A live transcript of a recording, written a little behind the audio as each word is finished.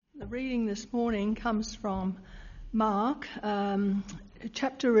Reading this morning comes from Mark,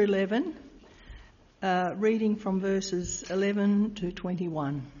 chapter 11, reading from verses 11 to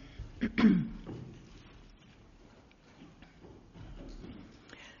 21.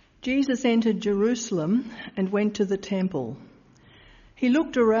 Jesus entered Jerusalem and went to the temple. He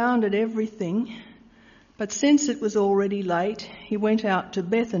looked around at everything, but since it was already late, he went out to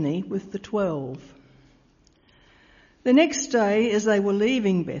Bethany with the 12. The next day, as they were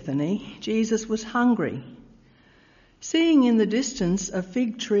leaving Bethany, Jesus was hungry. Seeing in the distance a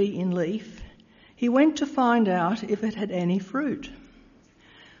fig tree in leaf, he went to find out if it had any fruit.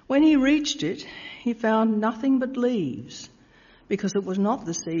 When he reached it, he found nothing but leaves, because it was not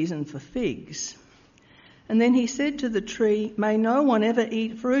the season for figs. And then he said to the tree, "May no one ever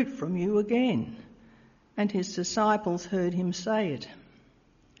eat fruit from you again." And his disciples heard him say it.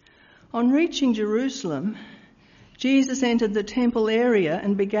 On reaching Jerusalem, Jesus entered the temple area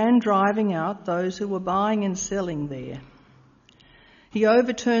and began driving out those who were buying and selling there. He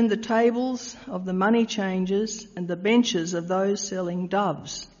overturned the tables of the money changers and the benches of those selling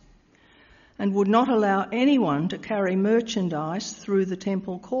doves, and would not allow anyone to carry merchandise through the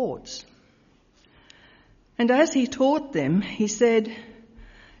temple courts. And as he taught them, he said,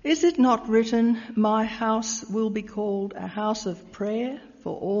 "Is it not written, 'My house will be called a house of prayer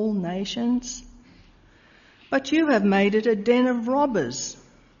for all nations'? But you have made it a den of robbers."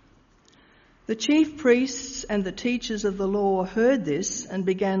 The chief priests and the teachers of the law heard this and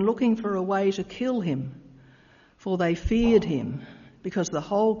began looking for a way to kill him, for they feared him, because the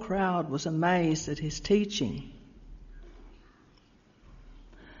whole crowd was amazed at his teaching.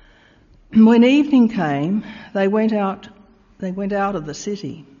 When evening came, they went out of the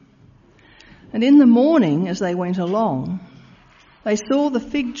city. And in the morning, as they went along, they saw the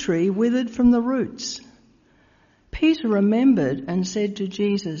fig tree withered from the roots. Peter remembered and said to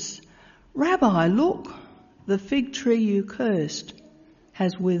Jesus, "Rabbi, look, the fig tree you cursed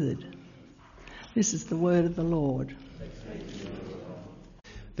has withered." This is the word of the Lord.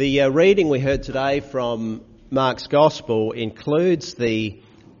 The reading we heard today from Mark's Gospel includes the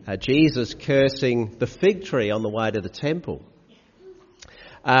Jesus cursing the fig tree on the way to the temple.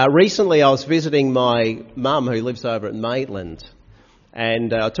 Recently I was visiting my mum who lives over at Maitland,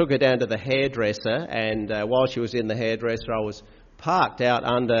 and I took her down to the hairdresser, and while she was in the hairdresser I was parked out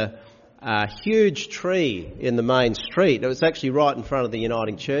under a huge tree in the main street. It was actually right in front of the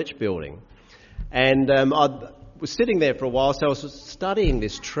Uniting Church building. And I was sitting there for a while, so I was studying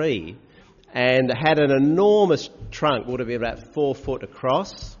this tree, and it had an enormous trunk, would have been about 4 foot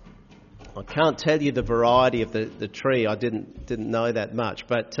across. I can't tell you the variety of the tree, I didn't know that much,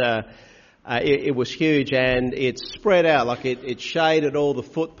 but it was huge, and it spread out, like it shaded all the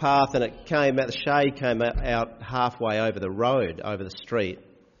footpath, and the shade came out halfway over the road, over the street.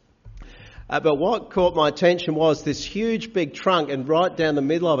 But what caught my attention was this huge big trunk, and right down the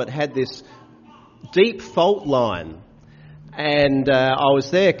middle of it had this deep fault line. And I was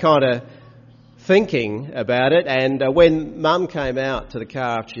there kind of thinking about it, and when Mum came out to the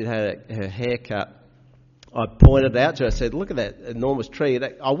car after she'd had her hair cut, I pointed out to her, I said, "Look at that enormous tree.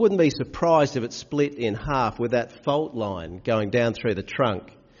 I wouldn't be surprised if it split in half with that fault line going down through the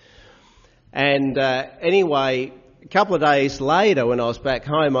trunk." And anyway, a couple of days later when I was back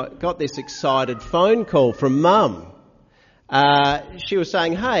home, I got this excited phone call from Mum. She was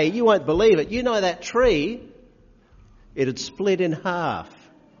saying, "Hey, you won't believe it. You know that tree? It had split in half.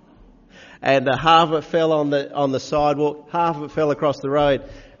 And half of it fell on the sidewalk, half of it fell across the road."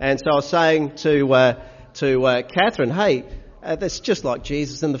 And so I was saying to Catherine, "Hey, that's just like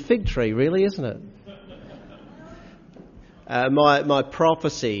Jesus and the fig tree, really, isn't it?" My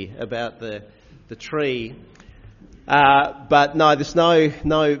prophecy about the tree. But no, there's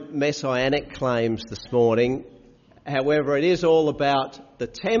no messianic claims this morning. However, it is all about the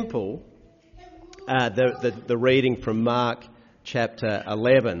temple, the reading from Mark chapter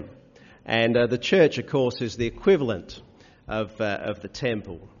 11. And the church, of course, is the equivalent of the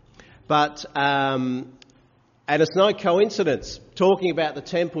temple. But and it's no coincidence, talking about the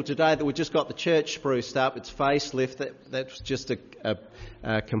temple today, that we just got the church spruced up, its facelift. That's just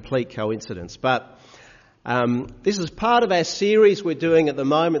a complete coincidence. But this is part of our series we're doing at the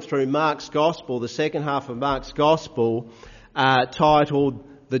moment through Mark's Gospel, the second half of Mark's Gospel, titled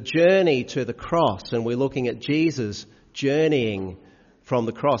 "The Journey to the Cross." And we're looking at Jesus journeying from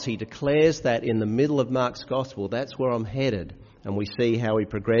the cross. He declares that in the middle of Mark's Gospel, "That's where I'm headed." And we see how he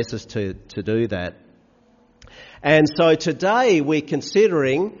progresses to do that. And so today we're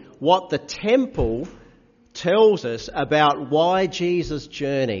considering what the temple tells us about why Jesus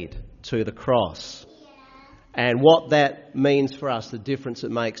journeyed to the cross. and what that means for us, the difference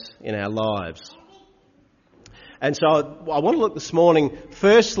it makes in our lives. And so I want to look this morning,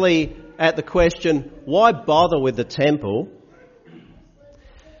 firstly, at the question, why bother with the temple?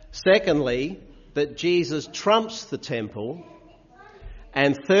 Secondly, that Jesus trumps the temple.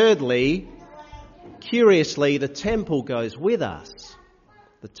 And thirdly, curiously, the temple goes with us.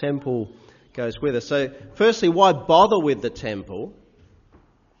 The temple goes with us. So, firstly, why bother with the temple?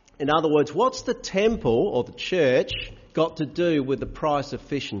 In other words, what's the temple or the church got to do with the price of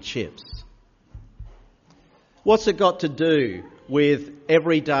fish and chips? What's it got to do with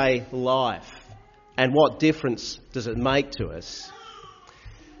everyday life? And what difference does it make to us?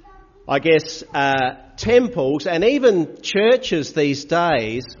 I guess temples and even churches these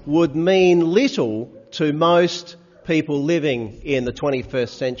days would mean little to most people living in the 21st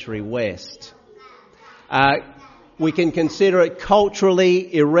century West. We can consider it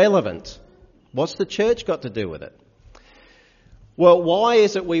culturally irrelevant. What's the church got to do with it? Well, why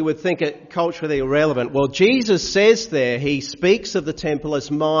is it we would think it culturally irrelevant? Well, Jesus says there, he speaks of the temple as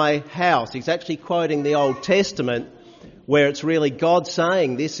my house. He's actually quoting the Old Testament, where it's really God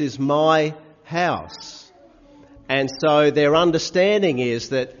saying, this is my house. And so their understanding is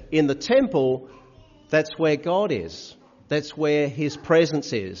that in the temple, that's where God is. That's where his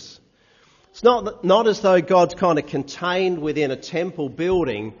presence is. It's not as though God's kind of contained within a temple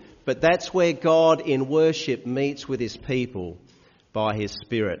building, but that's where God in worship meets with his people by his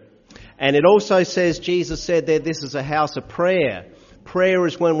Spirit. And it also says, Jesus said there, this is a house of prayer. Prayer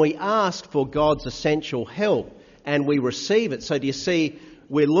is when we ask for God's essential help and we receive it. So do you see,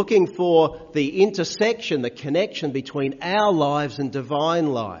 we're looking for the intersection, the connection between our lives and divine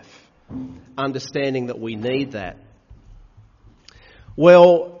life, understanding that we need that.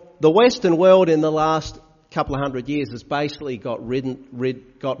 Well, the Western world in the last couple of hundred years has basically gotten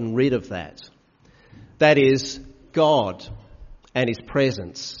rid of that. That is, God and his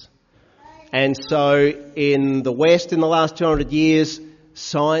presence. And so in the West in the last 200 years,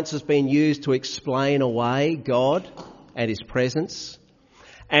 science has been used to explain away God and his presence.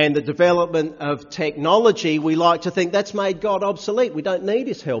 And the development of technology, we like to think that's made God obsolete. We don't need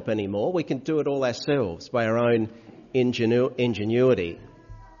his help anymore. We can do it all ourselves by our own ingenuity.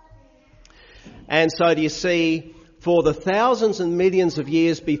 And so do you see, for the thousands and millions of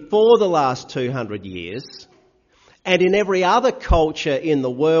years before the last 200 years, and in every other culture in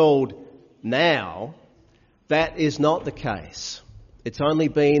the world now, that is not the case. It's only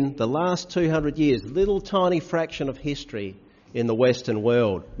been the last 200 years, little tiny fraction of history in the Western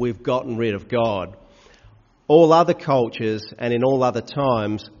world, we've gotten rid of God. All other cultures and in all other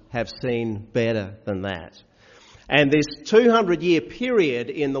times have seen better than that. And this 200-year period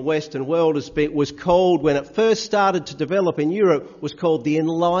in the Western world was called, when it first started to develop in Europe, was called the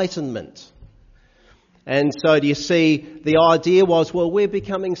Enlightenment. And so do you see, the idea was, well, we're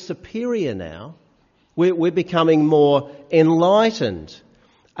becoming superior now. We're becoming more enlightened.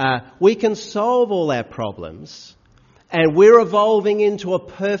 We can solve all our problems. And we're evolving into a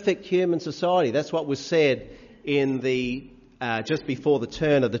perfect human society. That's what was said in the just before the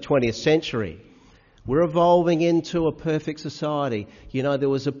turn of the 20th century. We're evolving into a perfect society. You know, there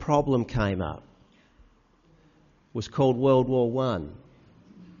was a problem came up. It was called World War I.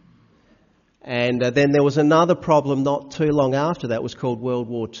 And then there was another problem not too long after that, was called World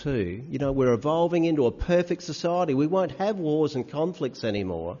War II. You know, we're evolving into a perfect society. We won't have wars and conflicts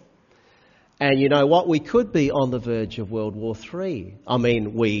anymore. And you know what? We could be on the verge of World War III. I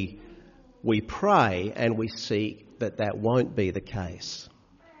mean, we pray and we seek that won't be the case.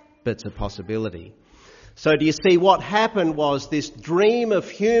 But it's a possibility. So do you see, what happened was this dream of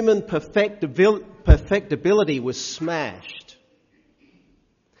human perfectibility was smashed.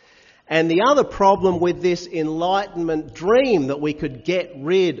 And the other problem with this Enlightenment dream that we could get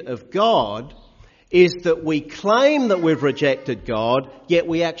rid of God is that we claim that we've rejected God, yet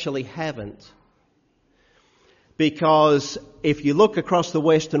we actually haven't. Because if you look across the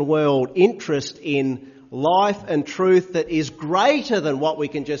Western world, interest in life and truth that is greater than what we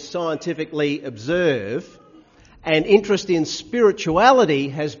can just scientifically observe, and interest in spirituality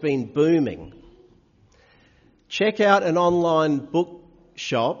has been booming. Check out an online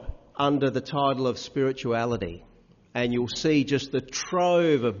bookshop under the title of Spirituality, and you'll see just the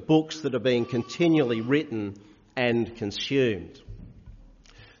trove of books that are being continually written and consumed.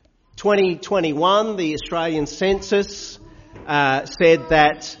 2021, the Australian census said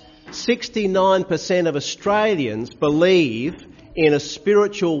that 69% of Australians believe in a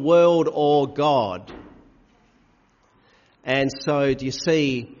spiritual world or God. And so, do you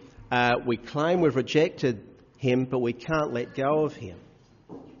see, we claim we've rejected him, but we can't let go of him.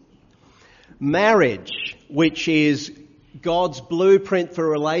 marriage, which is God's blueprint for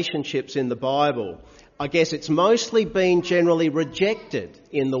relationships in the Bible, I guess it's mostly been generally rejected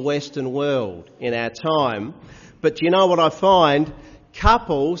in the Western world in our time. But do you know what I find?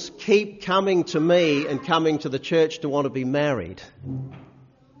 Couples keep coming to me and coming to the church to want to be married.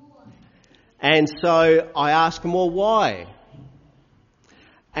 And so I ask them, well, why?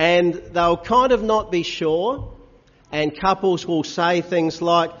 And they'll kind of not be sure. And couples will say things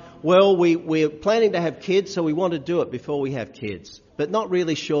like, well, we're planning to have kids, so we want to do it before we have kids. But not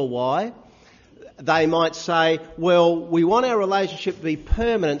really sure why. They might say, well, we want our relationship to be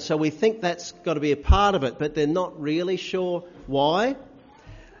permanent, so we think that's got to be a part of it, but they're not really sure why.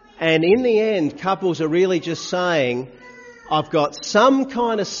 And in the end, couples are really just saying, I've got some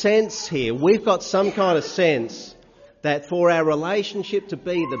kind of sense here, we've got some kind of sense that for our relationship to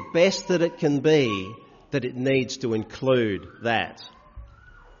be the best that it can be, that it needs to include that.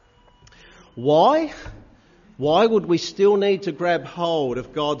 Why? Why would we still need to grab hold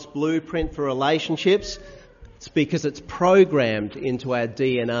of God's blueprint for relationships? It's because it's programmed into our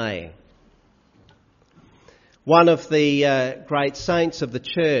DNA. One of the great saints of the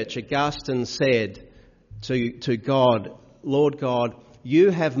church, Augustine, said to God, Lord God, you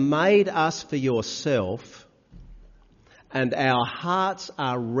have made us for yourself, and our hearts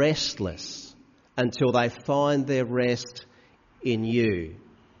are restless until they find their rest in you.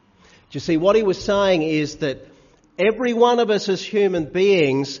 Do you see, what he was saying is that every one of us as human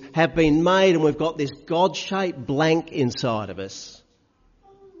beings have been made, and we've got this God-shaped blank inside of us.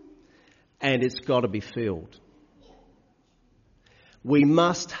 And it's got to be filled. We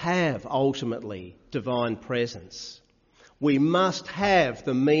must have, ultimately, divine presence. We must have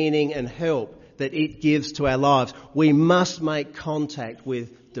the meaning and help that it gives to our lives. We must make contact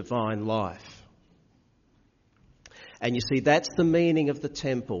with divine life. And you see, that's the meaning of the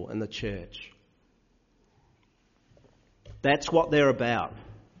temple and the church. That's what they're about.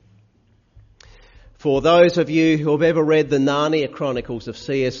 For those of you who have ever read the Narnia Chronicles of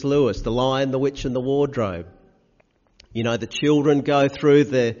C.S. Lewis, The Lion, the Witch and the Wardrobe, you know, the children go through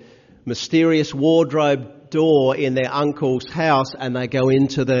the mysterious wardrobe door in their uncle's house and they go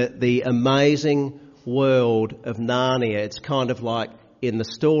into the amazing world of Narnia. It's kind of like, in the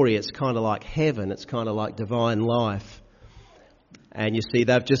story, it's kind of like heaven. It's kind of like divine life. And you see,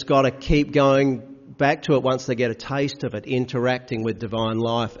 they've just got to keep going back to it once they get a taste of it, interacting with divine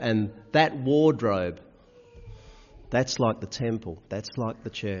life. And that wardrobe, that's like the temple. That's like the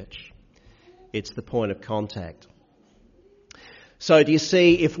church. It's the point of contact. So do you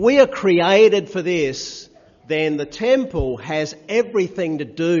see, if we are created for this, then the temple has everything to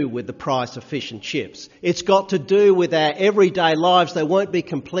do with the price of fish and chips. It's got to do with our everyday lives. They won't be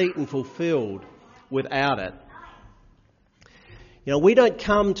complete and fulfilled without it. You know, we don't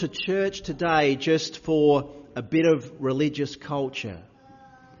come to church today just for a bit of religious culture.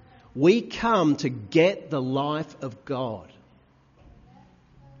 We come to get the life of God.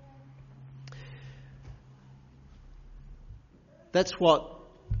 That's why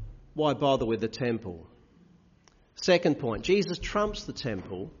bother with the temple. Second point, Jesus trumps the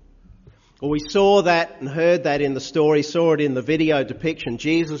temple. Well, we saw that and heard that in the story, saw it in the video depiction.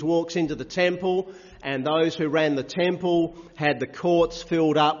 Jesus walks into the temple, and those who ran the temple had the courts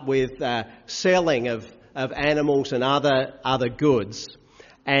filled up with selling of animals and other goods.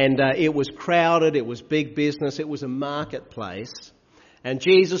 And it was crowded, it was big business, it was a marketplace. And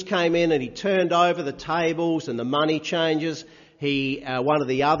Jesus came in and he turned over the tables and the money changers. One of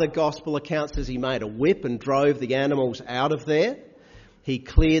the other gospel accounts says he made a whip and drove the animals out of there. He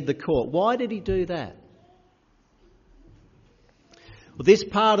cleared the court. Why did he do that? Well, this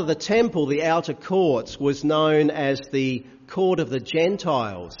part of the temple, the outer courts, was known as the court of the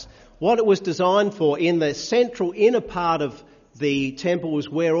Gentiles. What it was designed for, in the central inner part of the temple, was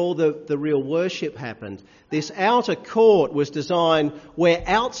where all the real worship happened. This outer court was designed where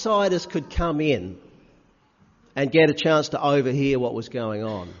outsiders could come in and get a chance to overhear what was going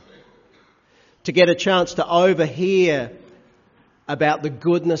on. To get a chance to overhear about the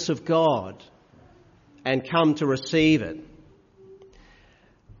goodness of God and come to receive it.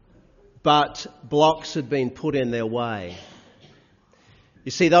 But blocks had been put in their way.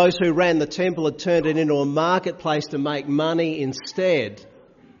 You see, those who ran the temple had turned it into a marketplace to make money instead.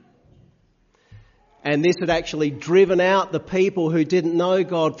 And this had actually driven out the people who didn't know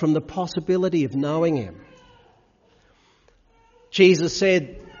God from the possibility of knowing Him. Jesus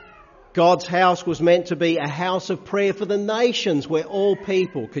said God's house was meant to be a house of prayer for the nations where all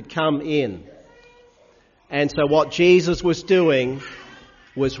people could come in. And so what Jesus was doing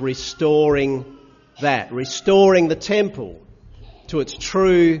was restoring that, restoring the temple to its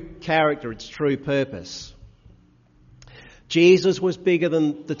true character, its true purpose. Jesus was bigger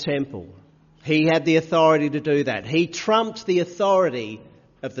than the temple. He had the authority to do that. He trumped the authority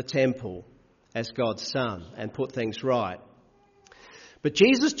of the temple as God's Son and put things right. But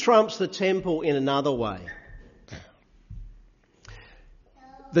Jesus trumps the temple in another way.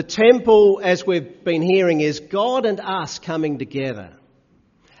 The temple, as we've been hearing, is God and us coming together.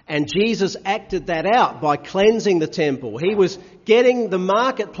 And Jesus acted that out by cleansing the temple. He was getting the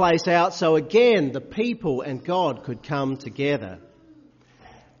marketplace out so again the people and God could come together.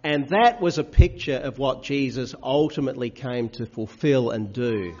 And that was a picture of what Jesus ultimately came to fulfill and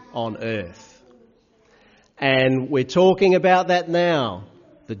do on earth. And we're talking about that now,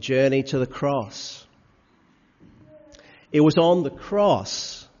 the journey to the cross. It was on the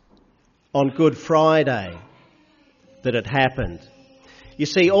cross on Good Friday that it happened. You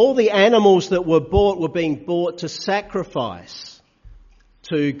see, all the animals that were bought were being bought to sacrifice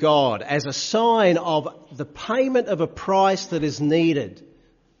to God as a sign of the payment of a price that is needed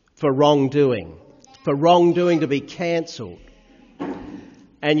for wrongdoing to be cancelled.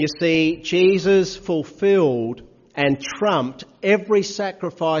 And you see, Jesus fulfilled and trumped every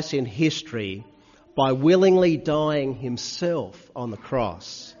sacrifice in history by willingly dying himself on the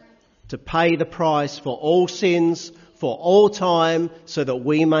cross to pay the price for all sins, for all time, so that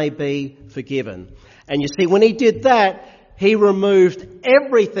we may be forgiven. And you see, when he did that, he removed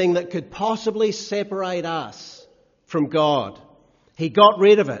everything that could possibly separate us from God. He got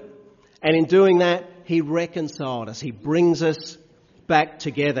rid of it. And in doing that, he reconciled us. He brings us back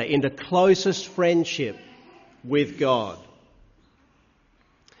together into closest friendship with God.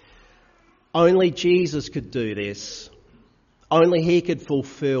 Only Jesus could do this. Only he could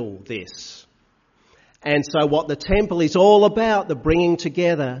fulfill this. And so what the temple is all about, the bringing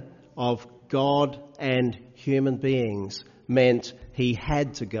together of God and human beings, meant he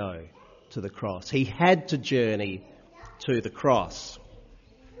had to go to the cross. He had to journey to the cross.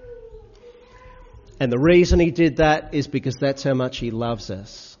 And the reason he did that is because that's how much he loves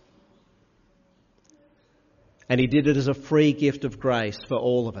us. And he did it as a free gift of grace for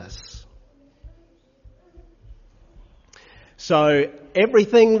all of us. So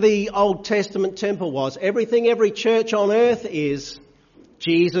everything the Old Testament temple was, everything every church on earth is,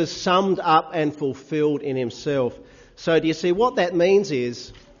 Jesus summed up and fulfilled in himself. So do you see what that means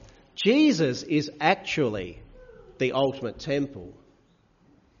is Jesus is actually the ultimate temple.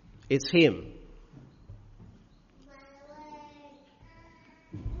 It's him.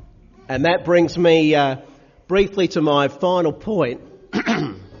 And that brings me briefly to my final point.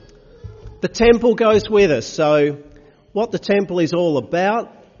 The temple goes with us. So what the temple is all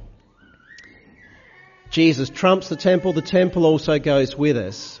about, Jesus trumps the temple also goes with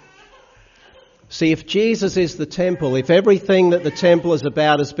us. See, if Jesus is the temple, if everything that the temple is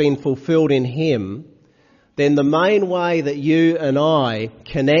about has been fulfilled in him, then the main way that you and I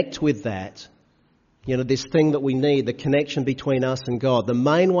connect with that, this thing that we need, the connection between us and God, the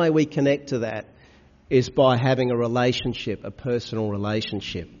main way we connect to that is by having a relationship, a personal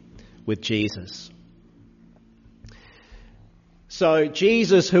relationship with Jesus. So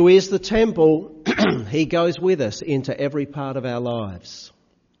Jesus, who is the temple, he goes with us into every part of our lives.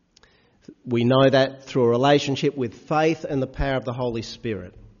 We know that through a relationship with faith and the power of the Holy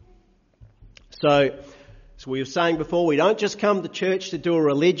Spirit. So we were saying before, we don't just come to church to do a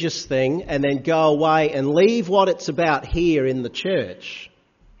religious thing and then go away and leave what it's about here in the church.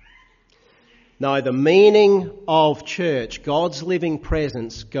 No, the meaning of church, God's living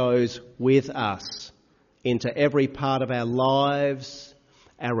presence, goes with us into every part of our lives,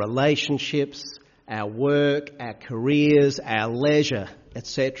 our relationships, our work, our careers, our leisure,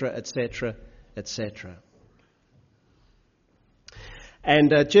 etc., etc., etc.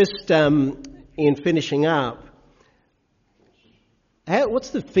 And just in finishing up, what's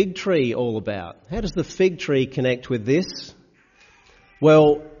the fig tree all about? How does the fig tree connect with this?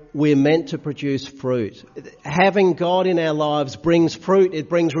 Well, we're meant to produce fruit. Having God in our lives brings fruit, it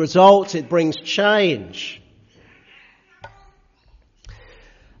brings results, it brings change.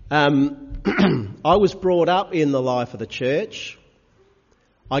 I was brought up in the life of the church.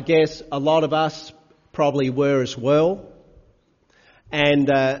 I guess a lot of us probably were as well.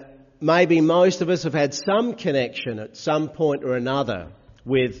 And maybe most of us have had some connection at some point or another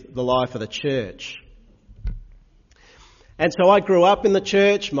with the life of the church. And so I grew up in the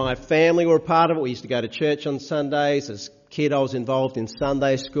church. My family were a part of it. We used to go to church on Sundays. As a kid, I was involved in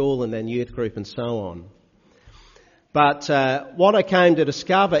Sunday school and then youth group and so on. But what I came to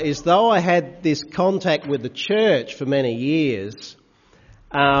discover is though I had this contact with the church for many years,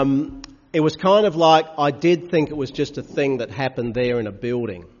 it was kind of like I did think it was just a thing that happened there in a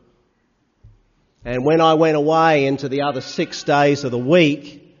building. And when I went away into the other 6 days of the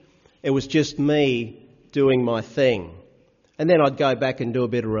week, it was just me doing my thing. And then I'd go back and do a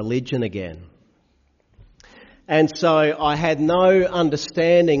bit of religion again. And so I had no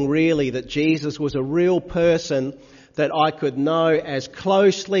understanding really that Jesus was a real person that I could know as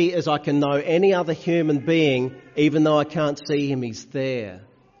closely as I can know any other human being, even though I can't see him, he's there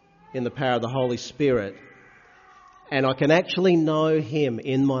in the power of the Holy Spirit. And I can actually know him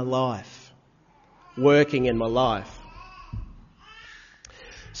in my life, working in my life.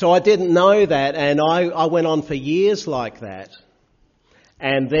 So I didn't know that, and I went on for years like that.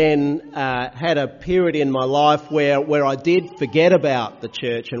 And then had a period in my life where I did forget about the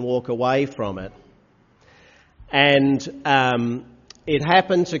church and walk away from it. And it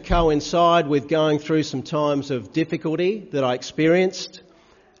happened to coincide with going through some times of difficulty that I experienced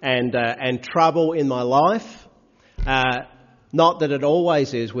and trouble in my life. Not that it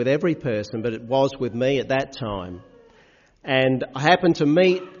always is with every person, but it was with me at that time. And I happened to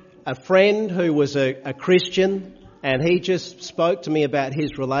meet a friend who was a Christian, and he just spoke to me about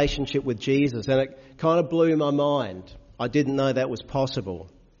his relationship with Jesus, and it kind of blew my mind. I didn't know that was possible.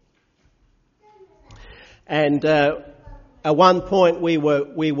 And at one point we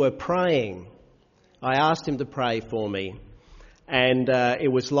were praying. I asked him to pray for me, and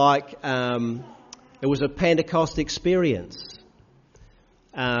it was like it was a Pentecost experience.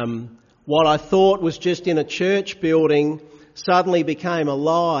 What I thought was just in a church building suddenly became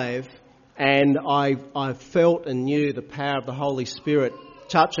alive, and I felt and knew the power of the Holy Spirit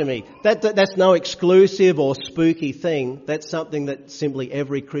touching me. That's no exclusive or spooky thing. That's something that simply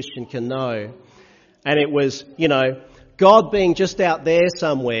every Christian can know. And it was, God being just out there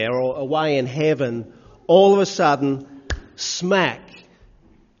somewhere or away in heaven, all of a sudden, smack,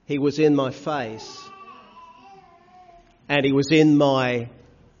 he was in my face. And he was in my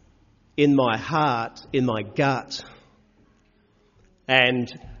heart, in my gut.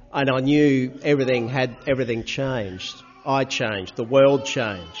 And I knew everything changed. I changed. The world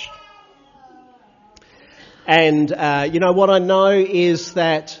changed. And, what I know is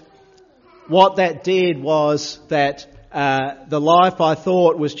that what that did was that the life I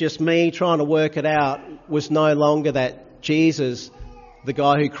thought was just me trying to work it out was no longer that. Jesus, the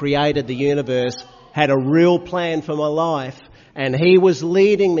guy who created the universe, had a real plan for my life, and he was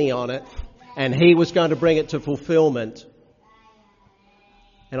leading me on it, and he was going to bring it to fulfillment.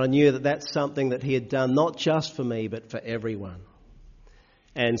 And I knew that that's something that he had done not just for me, but for everyone.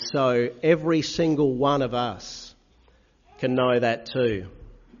 And so every single one of us can know that too.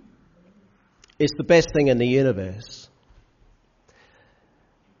 It's the best thing in the universe.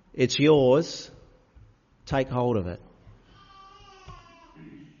 It's yours. Take hold of it.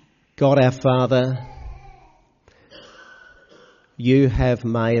 God our Father, you have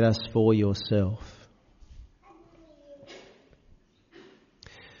made us for yourself.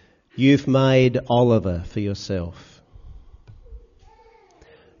 You've made Oliver for yourself.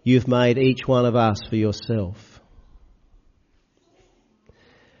 You've made each one of us for yourself.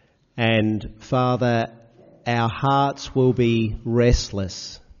 And Father, our hearts will be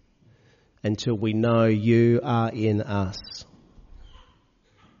restless until we know you are in us.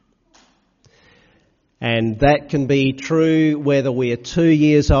 And that can be true whether we are 2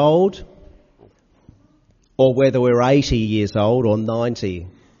 years old or whether we're 80 years old or 90.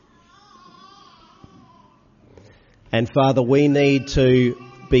 And Father, we need to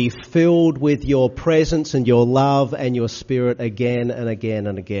be filled with your presence and your love and your Spirit again and again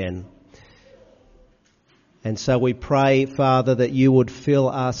and again. And so we pray, Father, that you would fill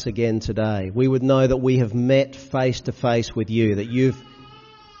us again today. We would know that we have met face to face with you, that you've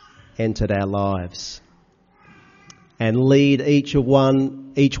entered our lives. And lead each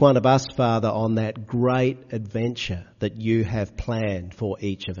one of us, Father, on that great adventure that you have planned for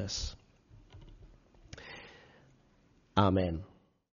each of us. Amen.